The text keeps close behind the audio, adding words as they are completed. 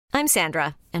I'm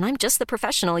Sandra, and I'm just the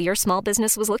professional your small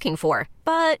business was looking for.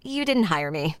 But you didn't hire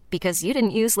me because you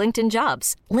didn't use LinkedIn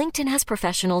Jobs. LinkedIn has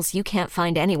professionals you can't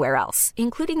find anywhere else,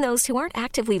 including those who aren't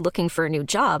actively looking for a new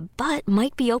job, but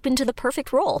might be open to the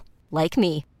perfect role, like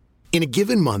me. In a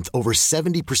given month, over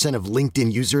 70% of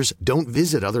LinkedIn users don't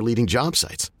visit other leading job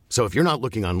sites. So if you're not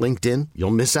looking on LinkedIn,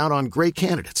 you'll miss out on great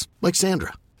candidates like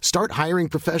Sandra. Start hiring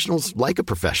professionals like a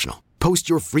professional.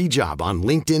 Post your free job on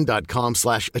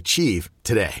linkedin.com/achieve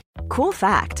today. Cool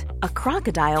fact, a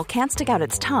crocodile can't stick out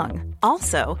its tongue.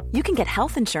 Also, you can get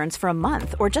health insurance for a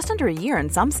month or just under a year in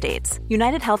some states.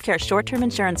 United Healthcare short-term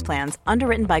insurance plans,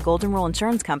 underwritten by Golden Rule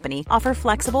Insurance Company, offer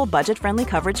flexible, budget-friendly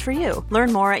coverage for you. Learn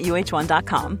more at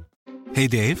uh1.com. Hey,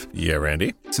 Dave. Yeah,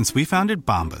 Randy. Since we founded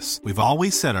Bombas, we've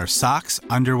always said our socks,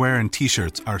 underwear, and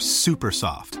T-shirts are super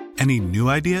soft. Any new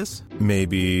ideas?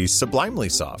 Maybe sublimely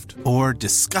soft. Or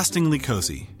disgustingly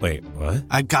cozy. Wait, what?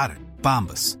 I got it.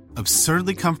 Bombas.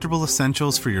 Absurdly comfortable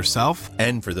essentials for yourself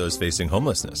and for those facing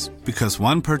homelessness. Because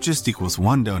one purchased equals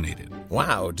one donated.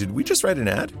 Wow, did we just write an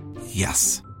ad?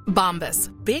 Yes. Bombas.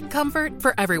 Big comfort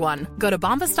for everyone. Go to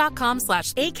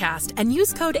bombas.com/ACAST and use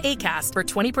code ACAST for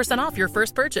 20% off your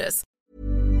first purchase.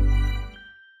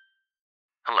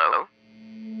 Hello?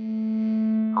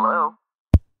 Hello?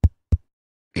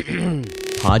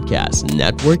 Podcast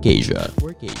Network Asia.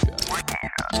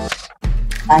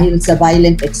 Dahil sa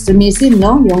violent extremism,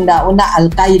 no? Yung nauna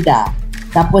Al-Qaeda,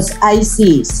 tapos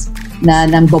ISIS na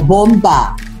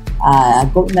nangbobomba,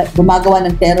 gumagawa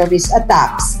ng terrorist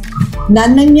attacks, na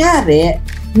nangyari,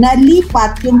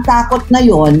 nalipat yung takot na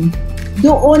yon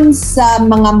doon sa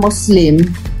mga Muslim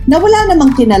na wala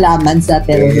namang kinalaman sa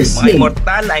terrorism. Mga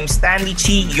Immortal, I'm Stanley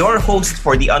Chi, your host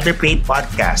for the Underpaid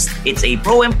Podcast. It's a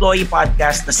pro-employee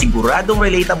podcast na siguradong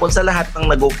relatable sa lahat ng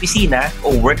nag-opisina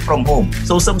o work from home.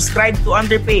 So subscribe to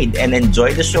Underpaid and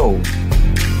enjoy the show.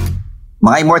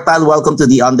 Mga Immortal, welcome to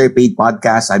the Underpaid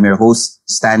Podcast. I'm your host,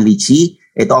 Stanley Chi.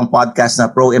 Ito ang podcast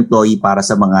na pro-employee para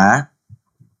sa mga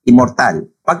Immortal.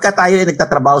 Pagka tayo ay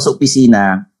nagtatrabaho sa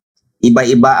opisina,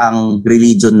 iba-iba ang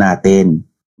religion natin.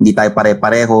 Hindi tayo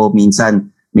pare-pareho. Minsan,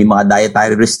 may mga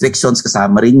dietary restrictions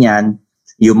kasama rin yan.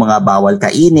 Yung mga bawal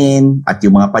kainin at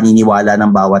yung mga paniniwala ng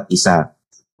bawat isa.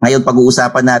 Ngayon,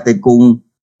 pag-uusapan natin kung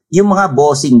yung mga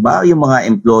bossing ba, yung mga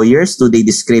employers, do they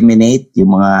discriminate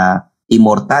yung mga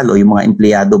immortal o yung mga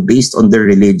empleyado based on their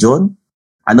religion?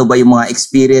 Ano ba yung mga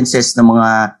experiences ng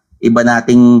mga iba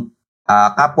nating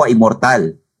kapwa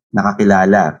immortal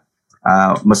nakakilala?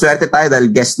 Maswerte tayo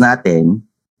dahil guest natin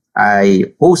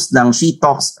ay host ng She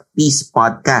Talks Peace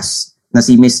Podcast na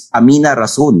si Miss Amina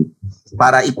Rasul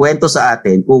para ikwento sa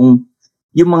atin kung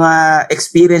yung mga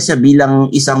experience niya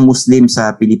bilang isang Muslim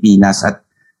sa Pilipinas at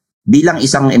bilang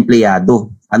isang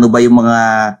empleyado. Ano ba yung mga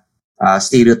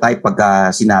stereotype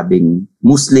pagka sinabing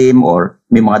Muslim or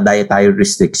may mga dietary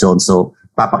restrictions. So,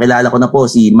 papakilala ko na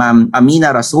po si Ma'am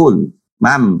Amina Rasul.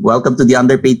 Ma'am, welcome to the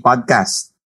Underpaid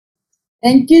Podcast.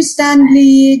 Thank you,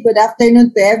 Stanley. Good afternoon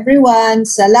to everyone.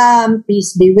 Salam.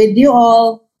 Peace be with you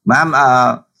all. Ma'am,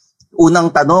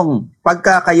 unang tanong,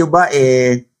 pagka kayo ba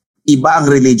iba ang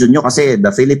religion nyo kasi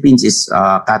the Philippines is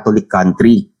a Catholic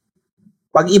country.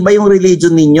 Pag iba yung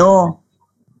religion ninyo,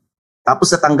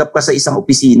 tapos natanggap ka sa isang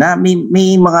opisina,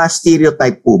 may mga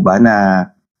stereotype po ba na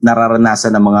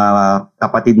nararanasan ng mga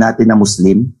kapatid natin na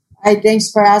Muslim?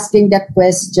 Thanks for asking that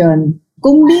question.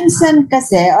 Kung minsan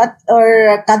kasi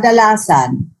or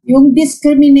kadalasan, yung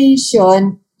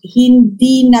discrimination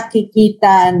hindi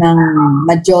nakikita ng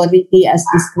majority as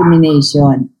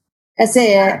discrimination. Kasi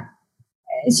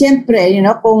siyempre,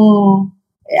 kung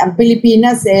ang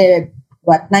Pilipinas 90%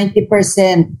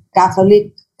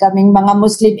 Catholic, kaming mga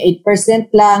Muslim 8%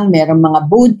 lang, meron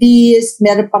mga Buddhist,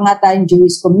 meron pa nga tayong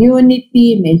Jewish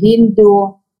community, may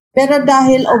Hindu. Pero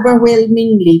dahil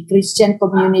overwhelmingly Christian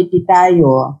community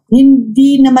tayo,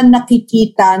 hindi naman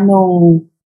nakikita nung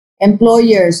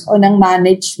employers o ng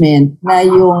management na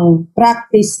yung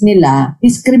practice nila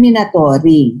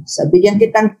discriminatory. So, bigyan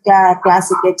kitang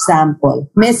classic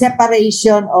example. May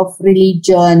separation of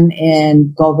religion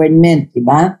and government, di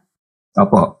ba?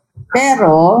 Opo.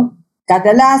 Pero,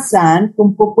 kadalasan,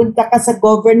 kung pupunta ka sa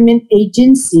government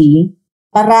agency,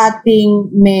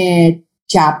 parating may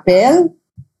chapel,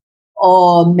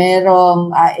 o merong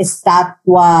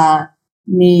estatwa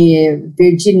ni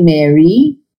Virgin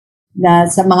Mary na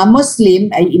sa mga Muslim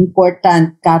ay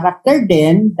important character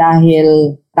din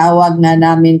dahil tawag na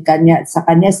namin sa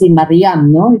kanya si Mariam,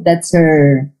 no? That's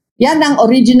her. Yan ang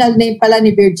original name pala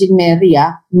ni Virgin Mary,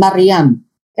 Mariam.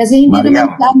 Kasi hindi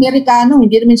naman siya Amerikano,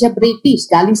 hindi naman siya British.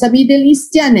 Galing sa Middle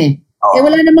East yan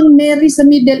wala namang Mary sa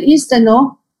Middle East,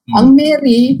 ano? Ang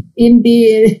Mary in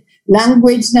the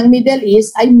language ng Middle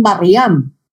East ay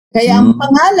Mariam. Kaya ang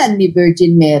pangalan ni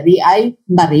Virgin Mary ay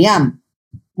Mariam.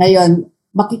 Ngayon,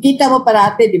 makikita mo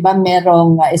parati, di ba,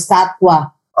 merong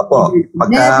estatwa. Opo,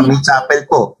 pagka may chapel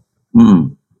po.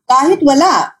 Kahit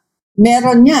wala,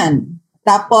 meron yan.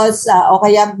 Tapos, o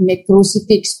kaya may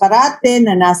crucifix parate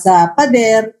na nasa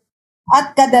pader.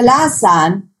 At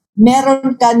kadalasan,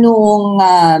 meron ka nung,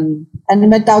 ano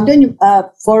man tawag doon,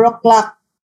 4 o'clock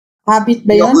habit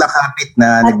ba yun? 4 o'clock habit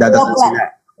na nagdadasal sila.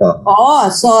 Oo,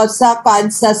 so sa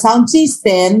sound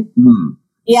system,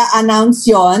 i-announce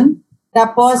yun.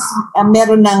 Tapos,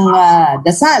 meron ng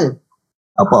dasal.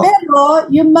 Opo. Pero,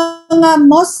 yung mga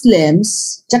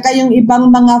Muslims, tsaka yung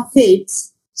ibang mga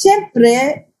faiths,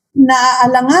 siyempre,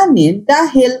 naaalanganin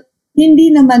dahil hindi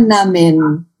naman namin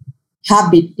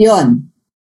habit yon.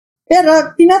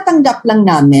 Pero, tinatanggap lang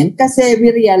namin kasi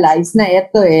we realize na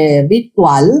ito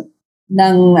ritual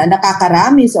ng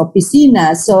nakakarami sa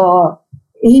opisina. So,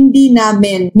 hindi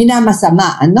namin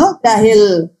minamasama, ano?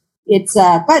 Dahil it's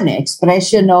a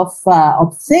expression of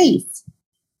faith.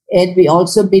 And we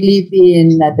also believe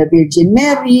in the Virgin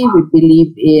Mary. We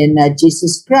believe in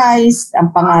Jesus Christ.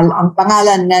 Ang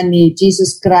pangalan na ni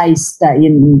Jesus Christ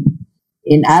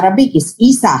in Arabic is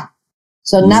Isa.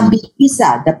 So, Nabi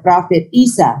Isa, the Prophet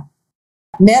Isa.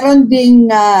 Meron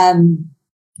ding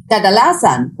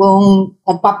kadalasan kung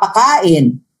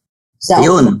nagpapakain sa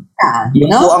yun.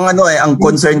 Yun po ang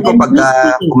concern ko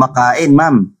pagka kumakain,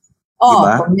 ma'am.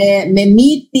 Diba? May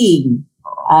meeting,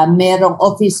 merong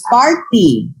office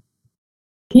party.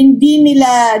 Hindi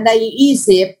nila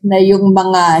naiisip na yung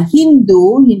mga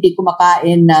Hindu hindi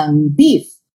kumakain ng beef.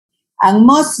 Ang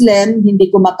Muslim hindi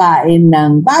kumakain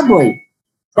ng baboy.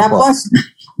 Tapos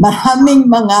maraming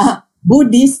mga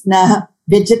Buddhist na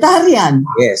vegetarian.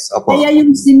 Yes, opo. Kaya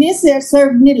yung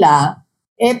siniserve nila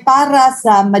para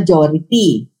sa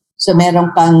majority. So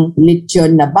meron kang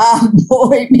lechon na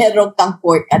baboy, meron kang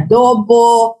pork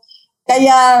adobo.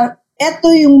 Kaya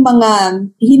eto yung mga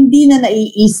hindi na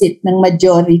naiisip ng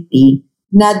majority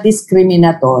na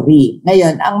discriminatory.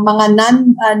 Ngayon, ang mga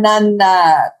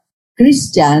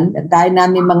non-Christian, gaya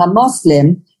namin mga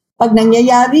Muslim, pag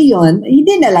nangyayari yon,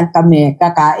 hindi na lang kami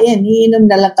kakain. Iinom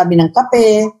na lang kami ng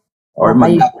kape or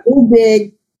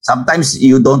tubig. Sometimes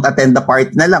you don't attend the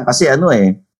party na lang kasi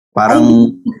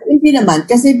parang... Hindi naman.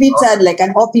 Kasi if it's like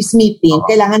an office meeting,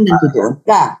 kailangan nandoon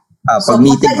ka. Pag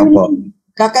meeting po.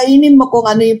 Kakainin mo kung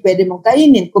ano yung pwede mong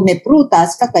kainin. Kung may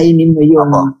prutas, kakainin mo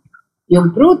yung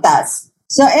prutas.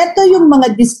 So, eto yung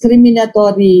mga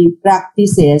discriminatory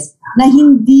practices na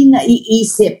hindi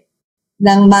naiisip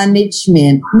ng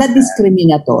management na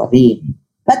discriminatory.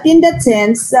 But in that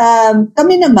sense,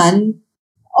 kami naman,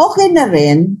 okay na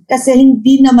rin kasi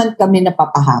hindi naman kami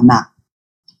napapahamak.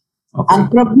 Okay. Ang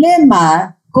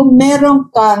problema, kung meron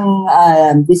kang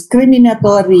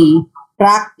discriminatory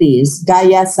practice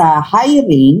gaya sa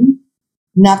hiring,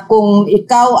 na kung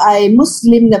ikaw ay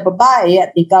Muslim na babae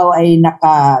at ikaw ay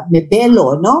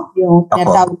naka-mebelo, no? Yung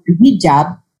tinatawag na hijab,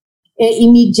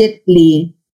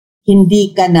 immediately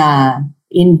hindi ka na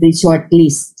in the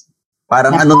shortlist.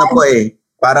 Parang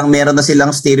parang meron na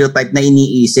silang stereotype na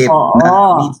iniisip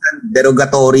na minsan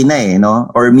derogatory na no?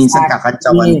 Or minsan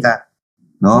kakantsawan ka.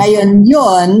 No? Ngayon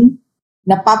yun,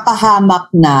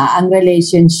 napapahamak na ang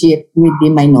relationship with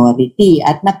the minority.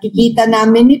 At nakikita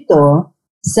namin ito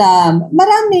sa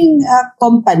maraming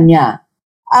kumpanya.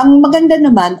 Ang maganda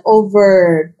naman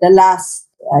over the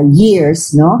last years,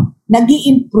 no,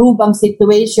 nag-i-improve ang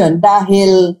situation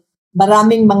dahil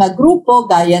maraming mga grupo,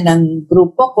 gaya ng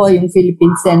grupo ko, yung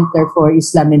Philippine Center for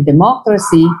Islam and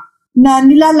Democracy, na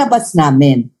nilalabas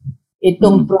namin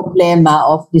itong problema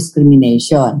of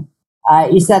discrimination.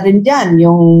 Isa rin dyan,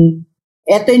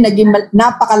 ito yung naging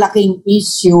napakalaking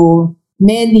issue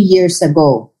many years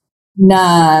ago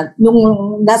na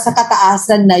nung nasa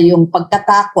kataasan na yung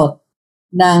pagkatakot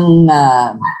ng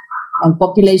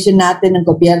population natin, ng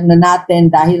gobyerno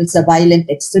natin dahil sa violent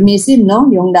extremism,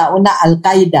 no? Yung nauna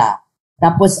Al-Qaeda,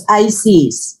 tapos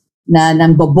ISIS na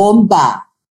nangbobomba,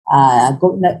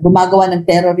 gumagawa ng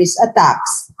terrorist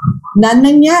attacks, na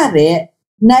nangyari,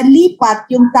 nalipat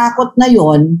yung takot na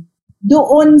yon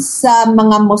doon sa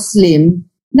mga Muslim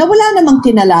na wala namang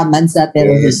kinalaman sa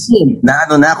terrorism.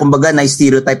 Yes. Kumbaga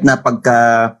na-stereotype na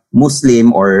pagka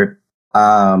Muslim or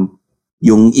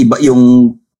yung iba,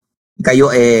 yung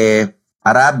kayo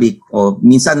Arabic o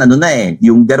minsan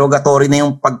yung derogatory na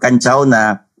yung pagkantsaw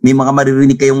na may mga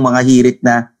maririnig kayong mga hirit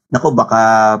na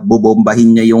baka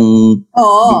bobombahin niya yung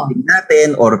building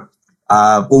natin or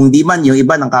kung di man yung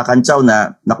iba nang kakantsaw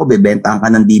na bebentahan ka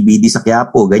ng DVD sa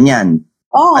Quiapo, ganyan.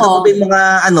 Ano pa ba yung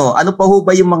mga ano pa ho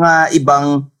ba yung mga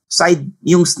ibang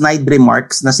yung snide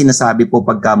remarks na sinasabi po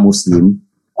pagka Muslim?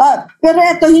 Pero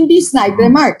ito hindi snide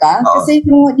remark kasi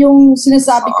yung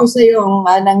sinasabi ko sa yung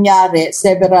nangyari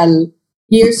several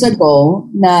years ago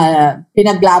na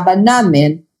pinaglaban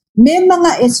namin, may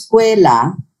mga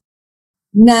eskwela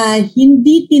na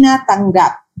hindi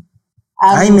tinatanggap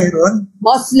ang meron?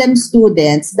 Muslim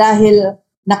students dahil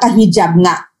nakahijab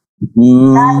nga.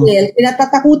 Dahil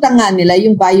pinatatakutan nga nila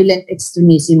yung violent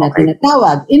extremism na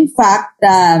tinatawag. In fact,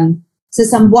 sa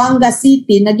Zamboanga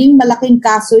City, naging malaking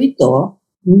kaso ito,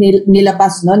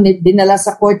 nilabas, dinala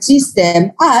sa court system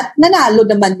at nanalo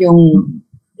naman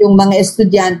yung mga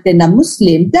estudyante na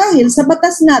Muslim dahil sa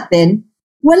batas natin,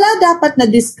 wala dapat na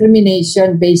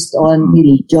discrimination based on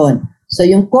religion. So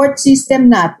yung court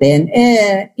system natin,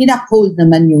 in-uphold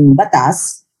naman yung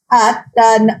batas at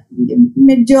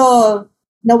medyo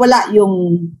nawala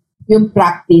yung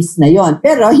practice na yon.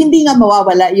 Pero hindi nga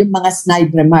mawawala yung mga snide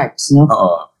remarks, no?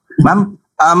 Oo. Ma'am,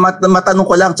 matanong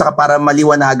ko lang tsaka para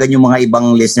maliwanagan yung mga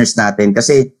ibang listeners natin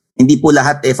kasi hindi po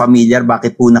lahat familiar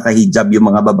bakit po nakahijab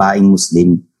yung mga babaeng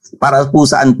Muslim. Para po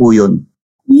saan po yun?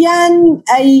 Yan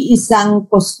ay isang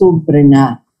kostumbre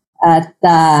na. At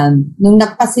nung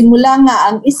nagpasimula nga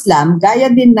ang Islam,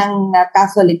 gaya din ng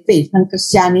Catholic faith, ng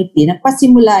Christianity,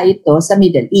 nagpasimula ito sa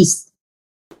Middle East.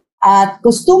 At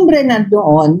kostumbre na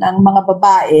doon ang mga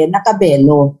babae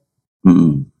nakabelo.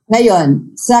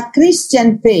 Ngayon, sa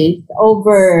Christian faith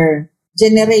over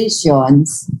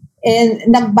generations,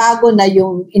 nagbago na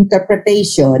yung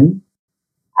interpretation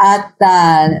at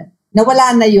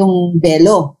nawala na yung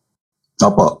belo.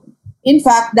 Opo. In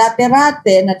fact,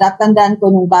 dati-rate, natatandaan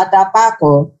ko nung bata pa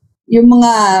ako, yung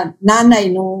mga nanay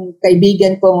nung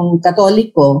kaibigan kong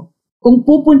Katoliko, kung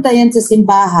pupunta yan sa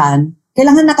simbahan,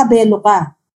 kailangan nakabelo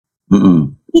ka.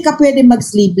 Hindi ka pwede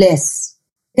mag-sleeveless.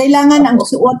 Kailangan ang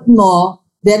suot mo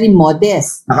very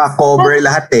modest. Naka-cover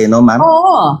lahat no, ma'am?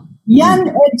 Oo.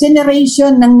 Yan,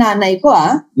 generation ng nanay ko,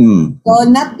 So,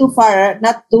 not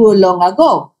too long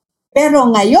ago. Pero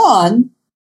ngayon,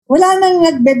 wala nang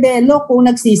nagbebelo kung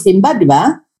nagsisimba, di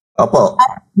ba? Opo.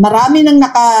 At marami nang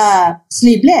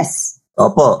naka-sleeveless.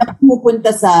 Opo. Na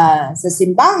pumupunta sa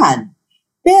simbahan.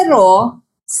 Pero,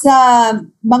 sa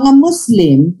mga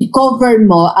Muslim, i-cover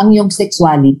mo ang iyong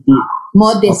sexuality,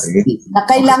 modesty, na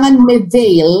kailangan may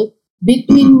veil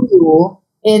between you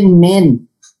and men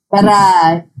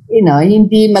para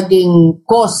hindi maging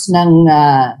cause ng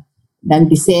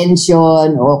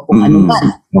dissension o kung ano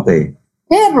man. Okay.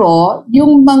 Pero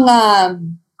yung mga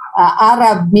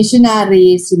Arab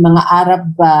missionaries, yung mga Arab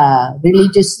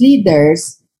religious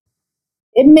leaders,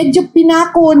 medyo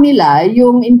pinako nila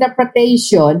yung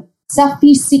interpretation sa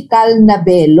physical na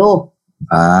belo.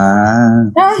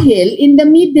 Dahil in the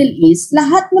Middle East,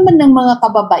 lahat naman ng mga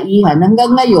kababaihan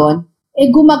hanggang ngayon,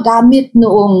 gumagamit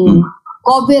noong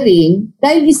covering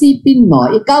dahil isipin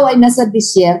mo, ikaw ay nasa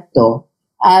disyerto.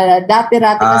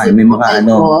 Dati-rati kasi may mga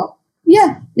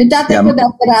yung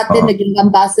dati-rati naging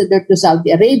ambassador to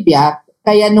Saudi Arabia,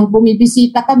 kaya nung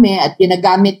bumibisita kami at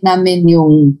ginagamit namin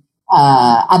yung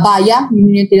abaya,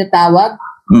 yung tinatawag,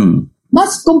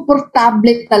 mas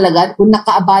komportable talaga kung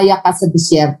nakaabaya ka sa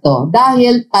disyerto.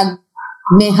 Dahil pag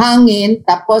may hangin,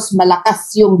 tapos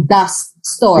malakas yung dust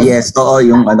storm. Yes, oo,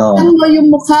 yung yung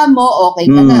mukha mo,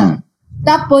 okay ka na.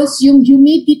 Tapos yung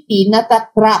humidity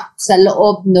natatrap sa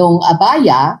loob ng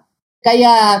abaya,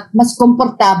 kaya mas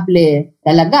komportable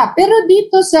talaga. Pero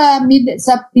dito sa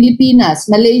Pilipinas,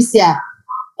 Malaysia,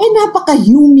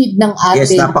 napaka-humid ng atin.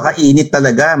 Yes, napaka-init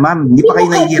talaga, ma'am. Hindi pa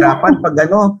kayo nahihirapan pag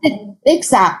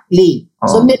Exactly.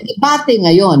 So may debate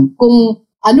ngayon kung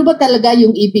ano ba talaga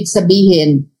yung ibig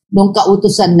sabihin ng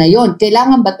kautusan na yon.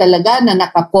 Kailangan ba talaga na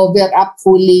naka-cover up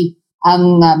fully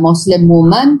ang Muslim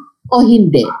woman o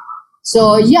hindi?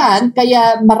 So yan,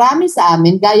 kaya marami sa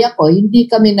amin, gaya ko, hindi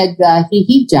kami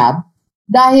nag-hijab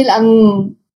dahil ang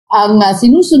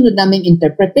sinusunod naming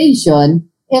interpretation,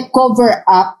 cover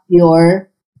up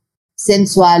your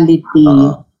sensuality.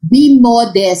 Be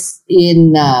modest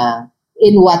in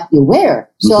what you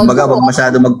wear. So, kumbaga, wag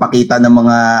masyado magpakita ng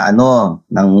mga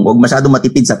wag masyado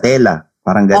matipid sa tela.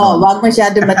 Parang gano'n. Wag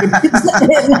masyado matipid sa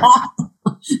tela.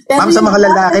 Ma'am, sa mga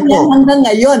lalaki po. Hanggang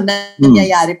ngayon,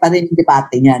 nangyayari pa rin yung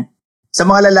debate niyan. Sa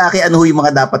mga lalaki, ano yung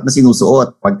mga dapat na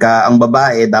sinusuot? Pagka ang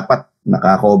babae, dapat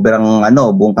naka-cover ang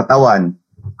buong katawan.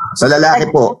 Sa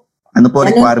lalaki po, ano po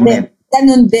requirement?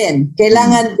 Ganun din.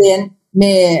 Kailangan din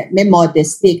may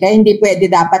modesty. Kaya hindi pwede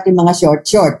dapat yung mga short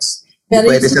shorts. Pero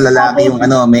pwede sa lalaki yung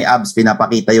may abs,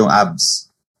 pinapakita yung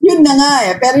abs. Yun na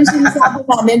nga Pero yung sinasabi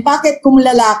namin, bakit kung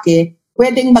lalaki,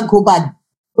 pwedeng maghubad,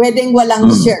 pwedeng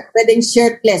walang shirt, pwedeng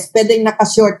shirtless, pwedeng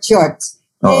naka-short shorts.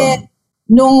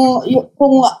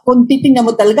 kung titingnan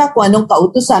mo talaga kung anong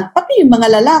kautusan, pati yung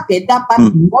mga lalaki, dapat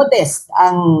modest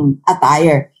ang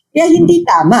attire. Kaya hindi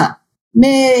tama.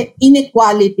 May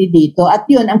inequality dito at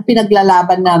yun ang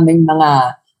pinaglalaban namin mga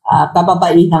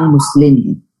kababaihang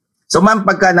Muslim. So ma'am,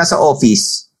 pagka nasa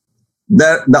office,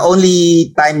 the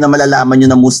only time na malalaman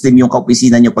nyo na Muslim yung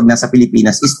kaopisina nyo pag nasa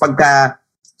Pilipinas is pagka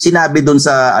sinabi doon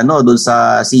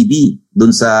sa CV,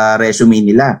 doon sa resume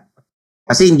nila.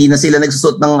 Kasi hindi na sila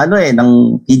nagsusot ng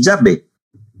hijab eh.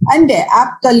 Hindi,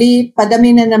 actually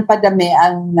padami na ng padami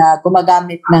ang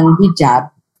gumagamit ng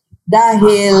hijab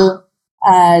dahil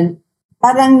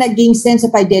parang naging sense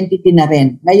of identity na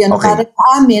rin. Ngayon, para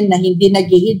sa amin na hindi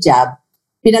nag-hijab,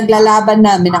 pinaglalaban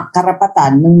namin ang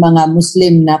karapatan ng mga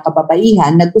Muslim na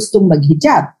kababaihan na gustong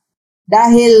mag-hijab.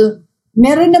 Dahil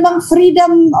meron namang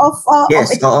freedom of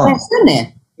expression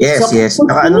eh. Yes, so, yes.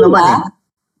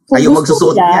 Kayo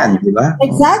magsusuot yan, di ba?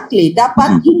 Exactly.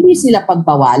 Dapat hindi sila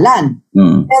pagbawalan.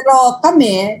 Pero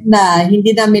kami na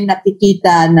hindi namin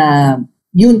nakikita na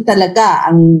yun talaga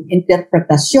ang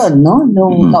interpretasyon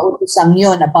nung kautosang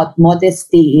yun about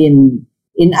modesty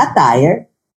in attire,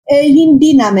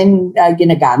 hindi namin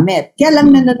ginagamit. Kaya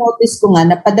lang nanonotice ko nga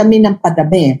na padami ng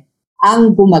padami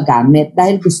ang gumagamit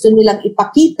dahil gusto nilang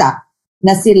ipakita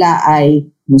na sila ay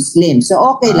Muslim. So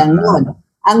okay lang yun.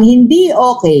 Ang hindi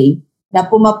okay na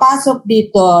pumapasok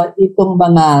dito itong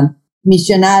mga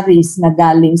missionaries na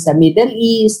galing sa Middle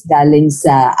East, galing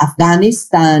sa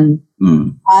Afghanistan,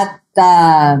 at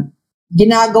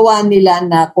ginagawa nila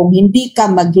na kung hindi ka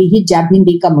mag-hijab,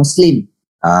 hindi ka Muslim.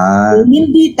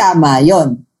 Hindi tama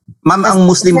yon. Ma'am, ang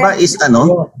Muslim ba is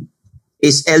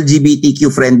is LGBTQ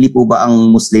friendly po ba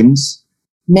ang Muslims?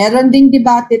 Meron ding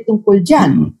debate tungkol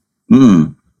dyan.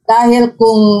 Dahil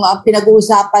kung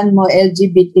pinag-uusapan mo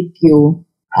LGBTQ,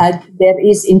 there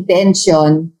is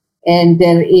intention and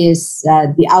there is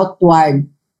the outward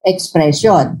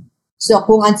expression. So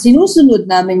kung ang sinusunod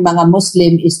naming mga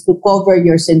Muslim is to cover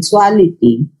your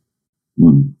sensuality,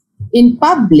 in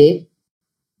public,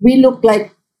 we look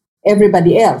like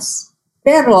everybody else.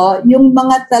 Pero yung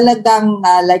mga talagang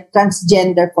like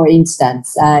transgender for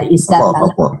instance, is that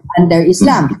under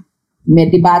Islam? May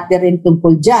debate rin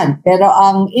tungkol dyan. Pero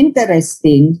ang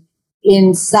interesting,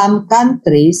 in some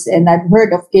countries, and I've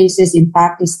heard of cases in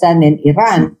Pakistan and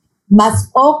Iran, mas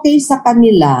okay sa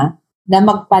kanila na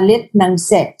magpalit ng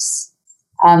sex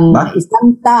ang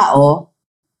isang tao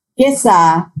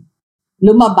kesa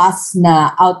lumabas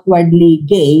na outwardly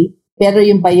gay, pero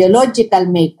yung biological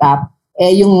makeup,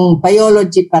 yung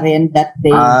biology pa rin that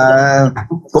they...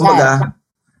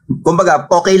 Kumbaga,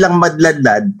 okay lang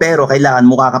madladlad, pero kailangan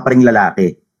mukha ka pa rin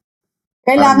lalaki.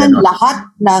 Kailangan lahat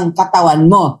ng katawan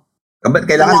mo.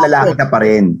 Kailangan lalaki ka pa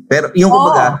rin. Pero yung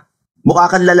kumbaga, mukha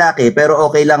kang lalaki, pero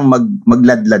okay lang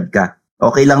magladlad ka.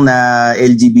 Okay lang na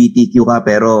LGBTQ ka,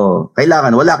 pero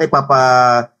kailangan wala kay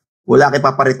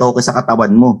paparitoke sa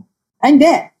katawan mo.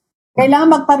 Hindi. Kailangan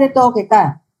magparitoke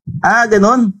ka.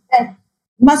 Ganon?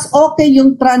 Mas okay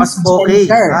yung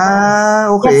transgender.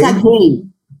 Okay. Kesa gay.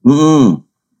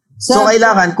 So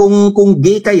kailangan kung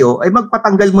gay kayo, ay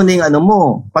magpatanggal mo na yung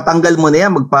patanggal mo na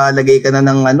yan, magpalagay ka na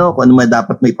ng kung ano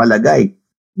dapat may palagay.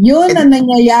 Yun ang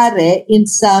nangyayari in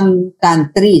some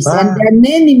countries. And there are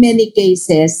many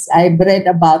cases I've read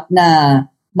about na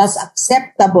mas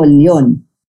acceptable yun.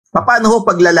 Paano ho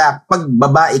pag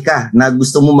babae ka na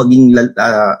gusto mo maging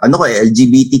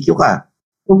LGBTQ ka?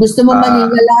 Kung gusto mo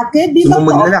maging lalaki, di ba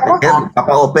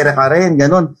papa-opera ka rin,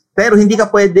 ganun. Pero hindi ka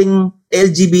pwedeng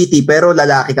LGBT pero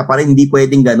lalaki ka pa rin, hindi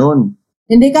pwedeng ganun.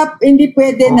 Hindi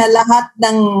pwede na lahat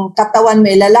ng katawan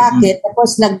may lalaki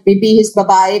tapos nagbibihis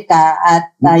babae ka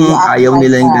at ayaw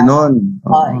nila yung ganun.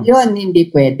 Yun, hindi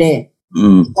pwede.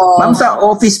 So, ma'am, sa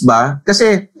office ba?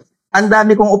 Kasi ang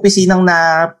dami kong opisinang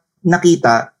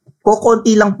nakita,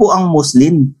 kukunti lang po ang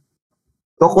Muslim.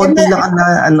 Kukunti lang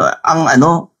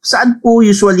saan po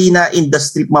usually na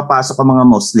industry mapasok ang mga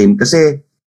Muslim? Kasi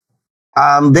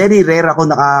very rare ako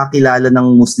nakakilala ng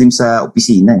Muslim sa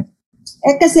opisina.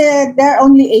 Kasi there are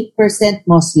only 8%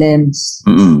 Muslims.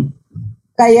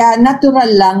 Kaya natural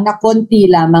lang na konti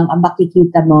lamang ang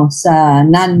makikita mo sa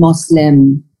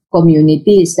non-Muslim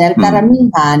communities. Dahil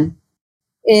karamihan,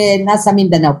 nasa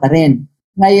Mindanao pa rin.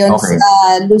 Ngayon, sa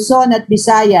Luzon at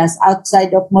Visayas,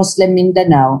 outside of Muslim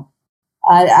Mindanao,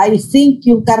 I think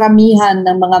yung karamihan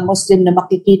ng mga Muslim na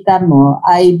makikita mo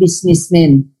ay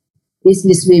businessmen,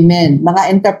 businesswomen, mga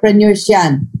entrepreneurs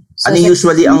yan. So,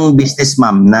 usually ang business,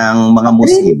 ma'am, ng mga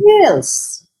Muslim? Green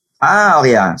Hills.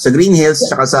 Okay. Sa Green Hills,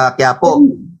 saka sa Quiapo.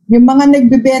 Yung mga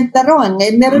nagbibenta ron.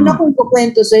 Ngayon, meron akong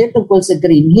kukwento sa'yo tungkol sa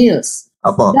Green Hills.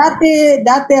 Opo.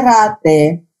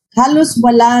 Dati-rate, halos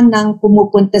wala nang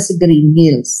pumupunta sa Green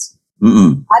Hills.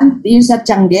 Yung sa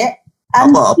Tiangge,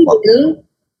 until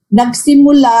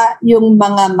nagsimula yung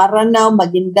mga Maranao,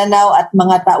 Maguindanao at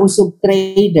mga tausog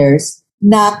traders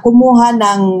na kumuha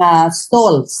ng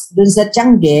stalls dun sa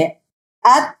Tiangge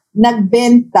at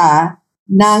nagbenta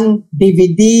ng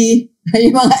DVD,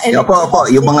 yung mga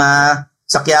yung mga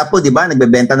sa Quiapo, di ba?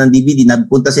 Nagbebenta ng DVD,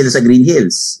 nagpunta sila sa Green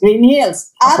Hills. Green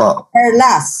Hills at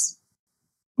Perlas.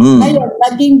 Ngayon,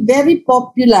 naging very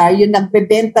popular yung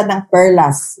nagbebenta ng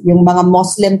Perlas, yung mga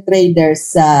Muslim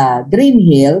traders sa Green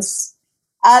Hills.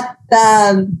 At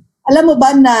alam mo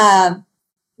ba na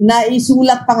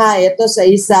naisulat pa nga ito sa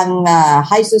isang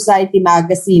high society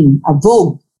magazine,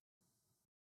 Vogue,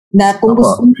 na kung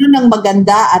gusto mo ng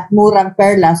maganda at murang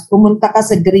perlas, pumunta ka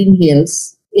sa Green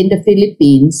Hills in the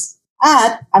Philippines.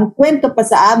 At ang kwento pa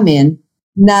sa amin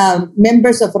na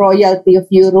members of royalty of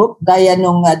Europe, gaya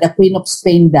nung the Queen of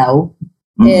Spain daw,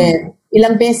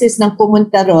 ilang beses nang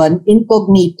pumunta ron,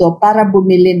 incognito, para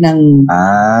bumili ng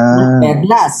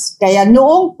perlas. Kaya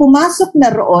noong pumasok na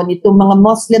roon itong mga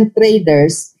Muslim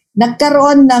traders,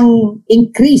 nagkaroon ng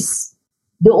increase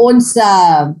doon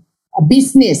sa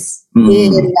business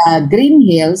in Green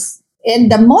Hills, and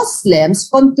the Muslims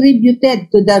contributed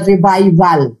to the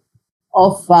revival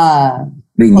of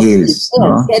Green Hills.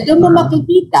 Kaya doon mo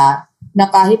makikita na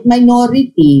kahit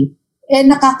minority,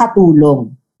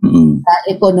 nakakatulong sa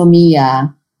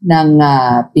ekonomiya ng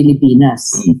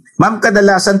Pilipinas. Ma'am,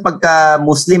 kadalasan pagka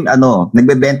Muslim,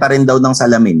 nagbebenta rin daw ng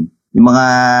salamin, yung mga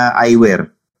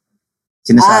eyewear.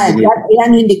 Sinasabi nila.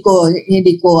 Yan hindi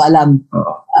ko alam.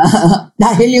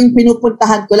 Dahil yung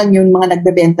pinupuntahan ko lang yung mga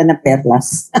nagbebenta ng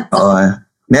perlas.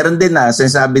 Meron din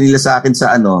sinasabi nila sa akin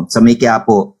sa may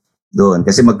Quiapo doon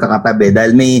kasi magkakatabi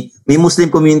dahil may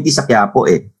Muslim community sa Quiapo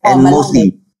and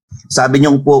mostly sabi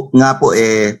niyo po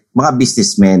mga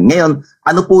businessmen. Ngayon,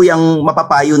 ano po yung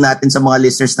mapapayo natin sa mga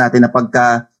listeners natin na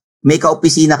pagka may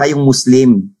kaopisina kayong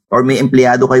Muslim or may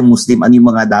empleyado kayong Muslim, ano yung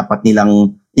mga dapat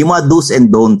nilang, yung mga do's and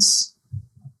don'ts?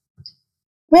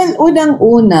 Well,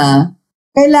 unang-una,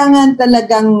 kailangan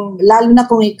talagang, lalo na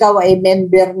kung ikaw ay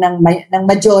member ng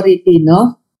majority,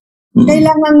 no?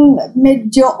 Kailangan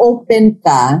medyo open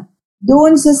ka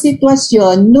doon sa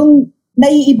sitwasyon nung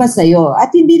naiiba sa'yo.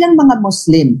 At hindi lang mga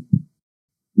Muslim.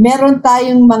 Meron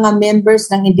tayong mga members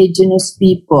ng indigenous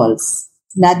peoples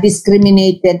na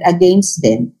discriminated against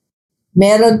them.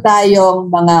 Meron tayong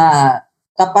mga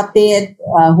kapatid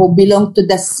who belong to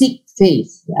the Sikh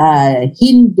faith,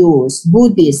 Hindus,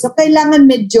 Buddhists. So kailangan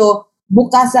medyo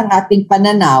bukas ang ating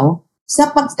pananaw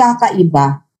sa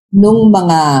pagkakaiba ng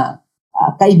mga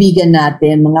kaibigan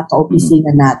natin, mga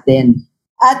kaopisina natin.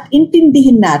 At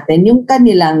intindihin natin yung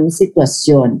kanilang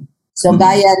sitwasyon. So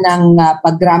gaya ng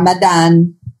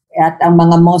pag-Ramadan at ang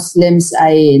mga Muslims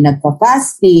ay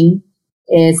nagpa-fasting,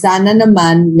 sana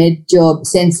naman medyo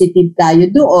sensitive tayo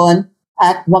doon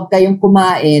at huwag kayong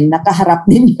kumain, nakaharap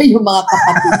ninyo yung mga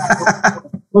kapatid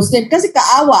Muslim. Kasi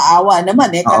kaawa-awa naman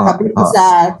katabi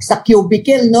sa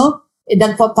cubicle, no?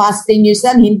 Nagpa-fasting nyo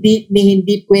saan,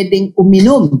 hindi pwedeng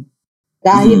uminom.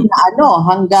 Kahit na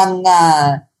hanggang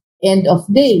end of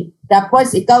day.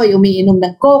 Tapos ikaw ay umiinom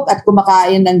ng Coke at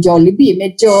kumakain ng Jollibee.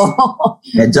 Medyo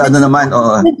naman,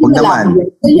 huwag naman.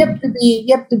 So you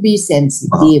have to be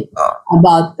sensitive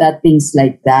about things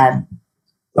like that.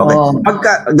 Okay.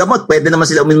 Pagka gamot, pwede naman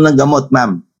sila uminom ng gamot,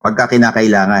 ma'am, pagka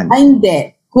kinakailangan.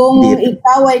 Hindi. Kung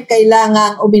ikaw ay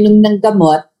kailangang uminom ng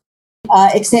gamot,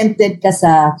 exempted ka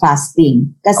sa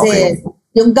fasting. Kasi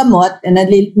yung gamot na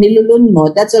nilulun mo,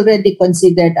 that's already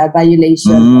considered a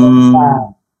violation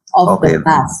of the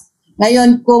fast.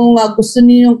 Ngayon, kung gusto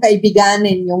ninyong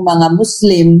kaibiganin yung mga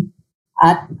Muslim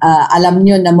at alam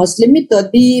nyo na Muslim ito,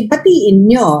 di batiin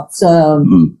nyo. So,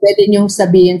 pwede nyong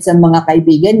sabihin sa mga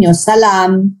kaibigan nyo,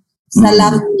 salam.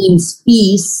 Salam means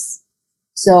peace.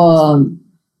 So,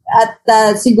 at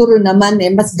siguro naman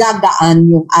mas gagaan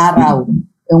yung araw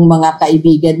yung mga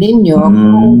kaibigan ninyo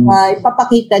kung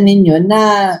ipapakita ninyo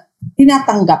na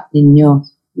tinatanggap ninyo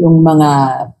yung mga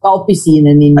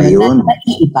kaopisina ninyo na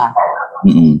naiiba.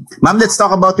 Ma'am, let's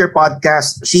talk about your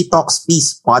podcast, She Talks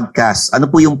Peace Podcast. Ano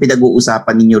po yung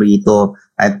pinag-uusapan ninyo rito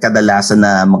at kadalasan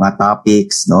na mga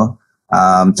topics, no?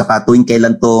 Tsaka tuwing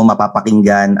kailan to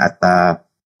mapapakinggan at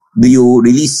do you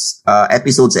release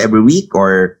episodes every week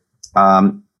or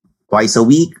twice a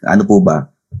week? Ano po ba?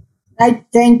 I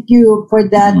thank you for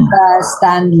that,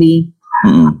 Stanley.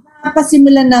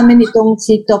 Napasimulan namin itong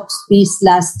She Talks Peace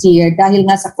last year dahil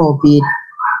nga sa COVID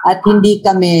at hindi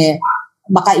kami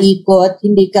makaikot,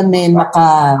 hindi kami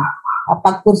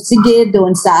makapagpursige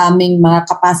doon sa aming mga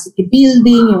capacity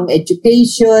building, yung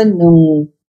education, yung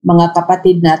mga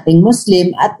kapatid nating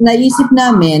Muslim at naisip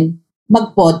namin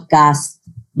mag-podcast.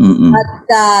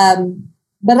 At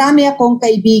marami akong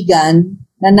kaibigan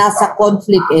na nasa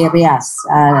conflict areas,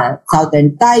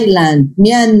 Southern Thailand,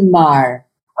 Myanmar,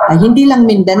 hindi lang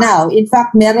Mindanao. In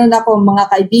fact, meron akong mga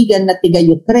kaibigan na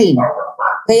tiga-Ukraine.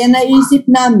 Kaya naisip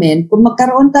namin, kung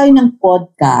magkaroon tayo ng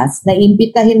podcast, na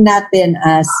imbitahin natin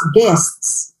as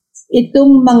guests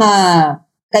itong mga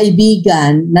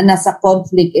kaibigan na nasa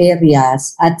conflict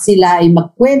areas at sila ay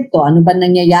magkwento ano ba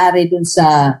nangyayari dun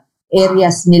sa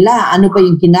areas nila, ano ba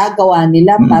yung ginagawa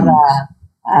nila para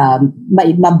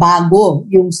mabago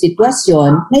yung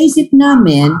sitwasyon. Naisip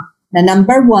namin na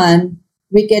number one,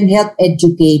 we can help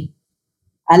educate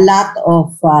a lot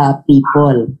of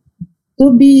people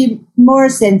to be more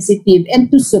sensitive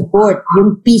and to support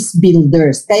yung peace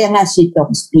builders. Kaya nga She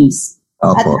Talks Peace.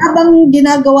 Opo. At habang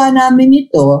ginagawa namin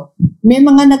ito, may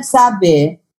mga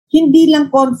nagsabi, hindi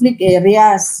lang conflict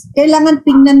areas. Kailangan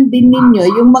tingnan din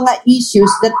ninyo yung mga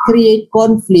issues that create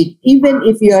conflict even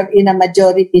if you're in a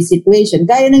majority situation.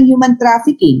 Gaya ng human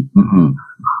trafficking.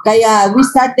 Kaya we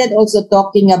started also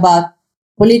talking about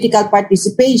political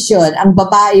participation. Ang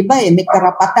babae ba may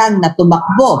karapatan na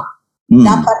tumakbo?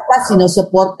 Dapat ba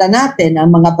sinusuporta natin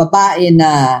ang mga babae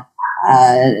na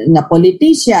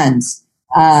politicians?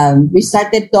 We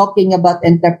started talking about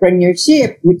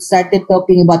entrepreneurship. We started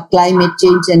talking about climate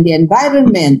change and the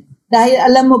environment. Dahil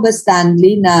alam mo ba,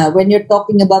 Stanley, na when you're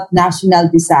talking about national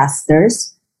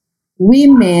disasters,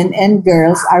 women and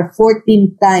girls are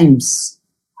 14 times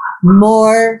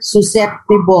more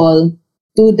susceptible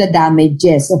to the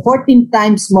damages. So 14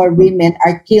 times more women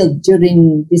are killed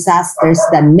during disasters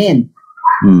than men.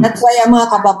 That's why ang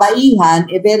mga kababaihan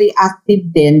very active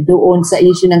din doon sa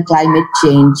issue ng climate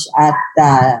change at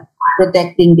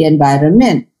protecting the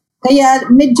environment. Kaya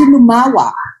medyo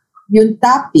lumawak yung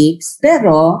topics,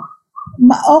 pero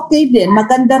okay din,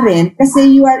 maganda rin kasi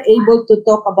you are able to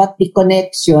talk about the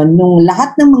connection ng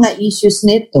lahat ng mga issues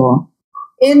nito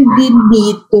and the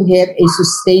need to have a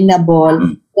sustainable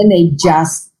and a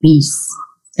just peace.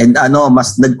 And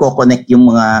mas nagko-connect yung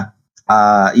mga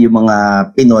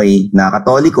Pinoy na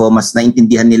Katoliko, mas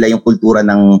naintindihan nila yung kultura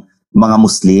ng mga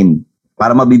Muslim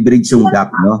para mabibridge yung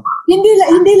gap, no? Hindi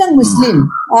lang Muslim,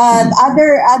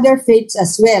 other faiths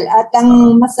as well. At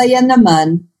ang masaya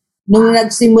naman, nung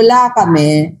nagsimula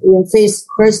kami, yung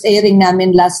first airing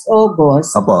namin last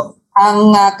August,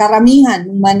 ang karamihan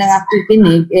ng mga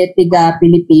nakikinig tiga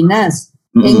Pilipinas.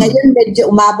 Ngayon medyo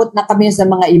umabot na kami sa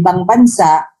mga ibang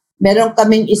bansa. Meron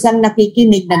kaming isang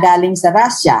nakikinig na galing sa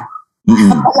Russia.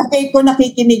 Palagay ko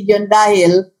nakikinig yun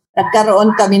dahil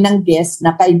nagkaroon kami ng guest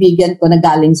na kaibigan ko na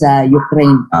galing sa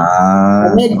Ukraine.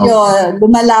 Medyo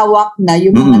lumalawak na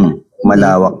yung mga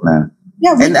malawak na.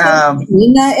 Yeah,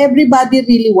 na everybody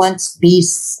really wants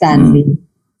peace, Stanley.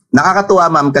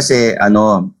 Nakakatuwa, ma'am, kasi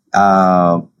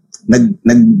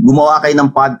gumawa kayo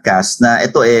ng podcast na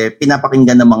ito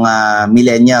pinapakinggan ng mga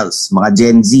millennials, mga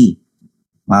Gen Z,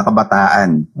 mga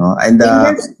kabataan. No? And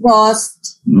fingers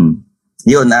crossed.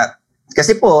 Yun,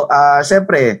 kasi po,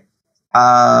 syempre,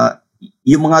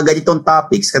 yung mga ganitong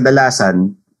topics,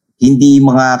 kadalasan, hindi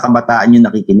mga kabataan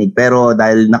yung nakikinig. Pero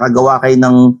dahil nakagawa kayo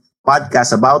ng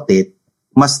podcast about it,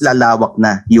 mas lalawak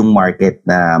na yung market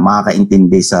na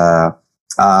makakaintindi sa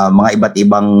mga iba't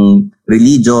ibang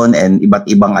religion and iba't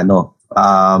ibang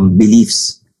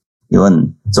beliefs.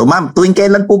 Yun. So ma'am, tuwing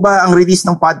kailan po ba ang release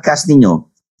ng podcast ninyo?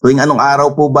 Tuwing anong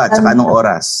araw po ba at saka anong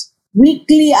oras?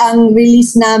 Weekly ang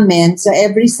release namin. So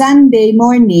every Sunday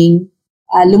morning,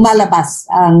 lumalabas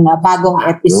ang bagong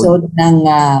episode ng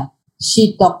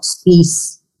She Talks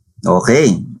Peace.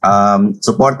 Okay.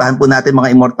 Supportahan po natin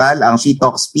mga immortal ang She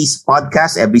Talks Peace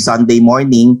podcast every Sunday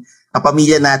morning.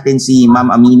 Kapamilya natin si Ma'am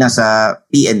Amina sa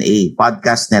PNA,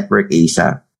 Podcast Network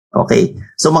Asia. Okay.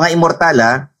 So mga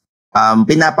immortal,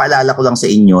 pinapaalala ko lang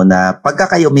sa inyo na pagka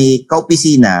kayo may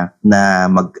kaopisina na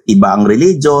mag-iba ang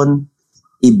religion,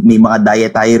 may mga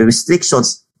dietary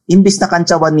restrictions, imbis na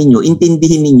kantsawan ninyo,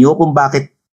 intindihin ninyo kung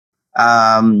bakit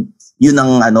yun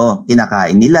ang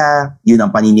kinakain nila, yun ang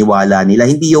paniniwala nila.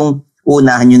 Hindi yung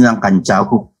unahan yun ng kantsaw.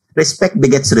 Respect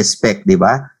begets respect, di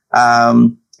ba?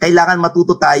 Kailangan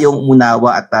matuto tayong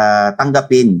umunawa at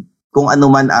tanggapin kung ano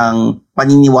man ang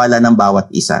paniniwala ng bawat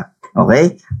isa.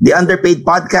 Okay? The Underpaid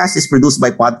Podcast is produced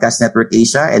by Podcast Network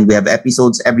Asia and we have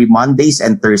episodes every Mondays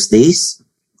and Thursdays.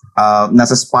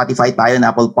 Nasa Spotify tayo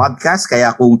na Apple Podcast, kaya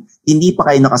kung hindi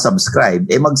pa kayo nakasubscribe,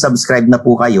 mag-subscribe na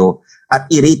po kayo at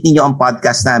i-rate niyo ang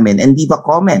podcast namin and leave a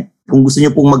comment. Kung gusto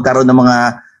niyo pong magkaroon ng mga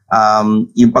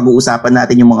yung pag-uusapan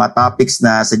natin, yung mga topics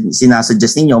na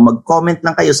sinasuggest ninyo, mag-comment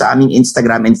lang kayo sa aming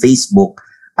Instagram and Facebook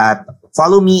at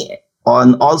follow me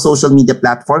on all social media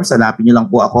platforms. Hanapin nyo lang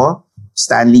po ako,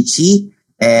 Stanley Chi.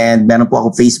 And meron po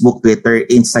ako Facebook, Twitter,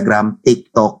 Instagram,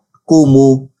 TikTok,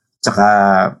 Kumu,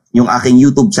 tsaka yung aking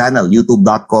YouTube channel,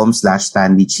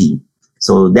 youtube.com/Stanley Chi.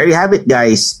 So there you have it,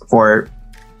 guys, for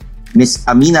Miss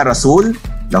Amina Rasul,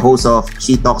 the host of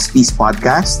Chi Talks Peace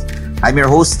podcast. I'm your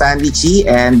host, Stanley Chi,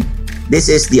 and this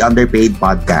is the Underpaid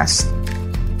Podcast.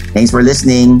 Thanks for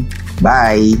listening.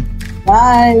 Bye.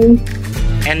 Bye.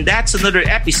 And that's another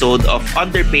episode of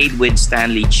Underpaid with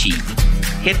Stanley Chi.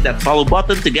 Hit that follow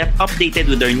button to get updated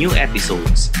with our new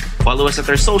episodes. Follow us at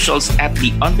our socials at the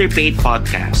Underpaid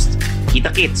Podcast.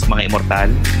 Kita-kits, mga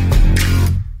immortal.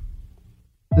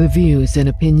 The views and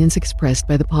opinions expressed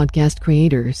by the podcast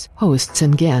creators, hosts,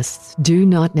 and guests do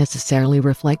not necessarily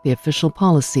reflect the official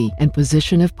policy and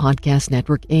position of Podcast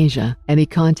Network Asia. Any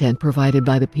content provided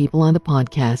by the people on the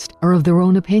podcast are of their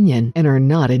own opinion and are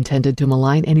not intended to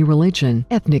malign any religion,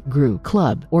 ethnic group,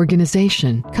 club,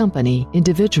 organization, company,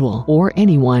 individual, or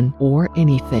anyone or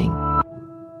anything.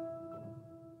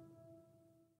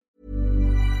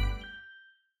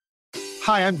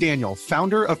 Hi, I'm Daniel,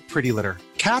 founder of Pretty Litter.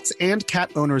 Cats and cat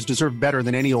owners deserve better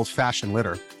than any old-fashioned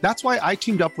litter. That's why I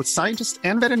teamed up with scientists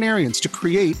and veterinarians to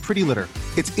create Pretty Litter.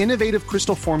 Its innovative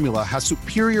crystal formula has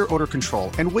superior odor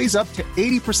control and weighs up to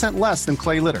 80% less than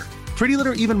clay litter. Pretty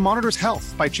Litter even monitors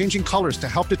health by changing colors to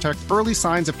help detect early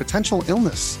signs of potential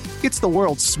illness. It's the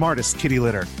world's smartest kitty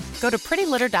litter. Go to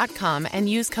prettylitter.com and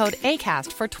use code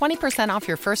ACAST for 20% off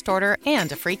your first order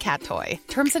and a free cat toy.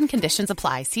 Terms and conditions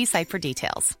apply. See site for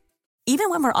details.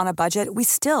 Even when we're on a budget, we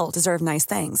still deserve nice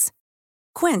things.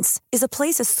 Quince is a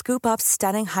place to scoop up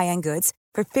stunning high-end goods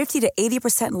for 50 to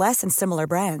 80% less than similar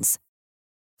brands.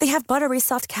 They have buttery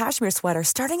soft cashmere sweaters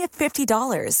starting at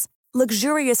 $50,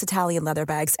 luxurious Italian leather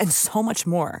bags, and so much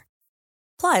more.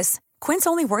 Plus, Quince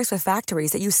only works with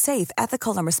factories that use safe,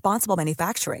 ethical, and responsible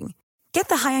manufacturing. Get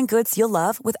the high-end goods you'll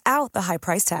love without the high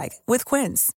price tag with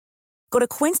Quince. Go to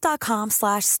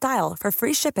quince.com/style for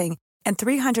free shipping and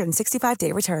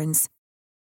 365-day returns.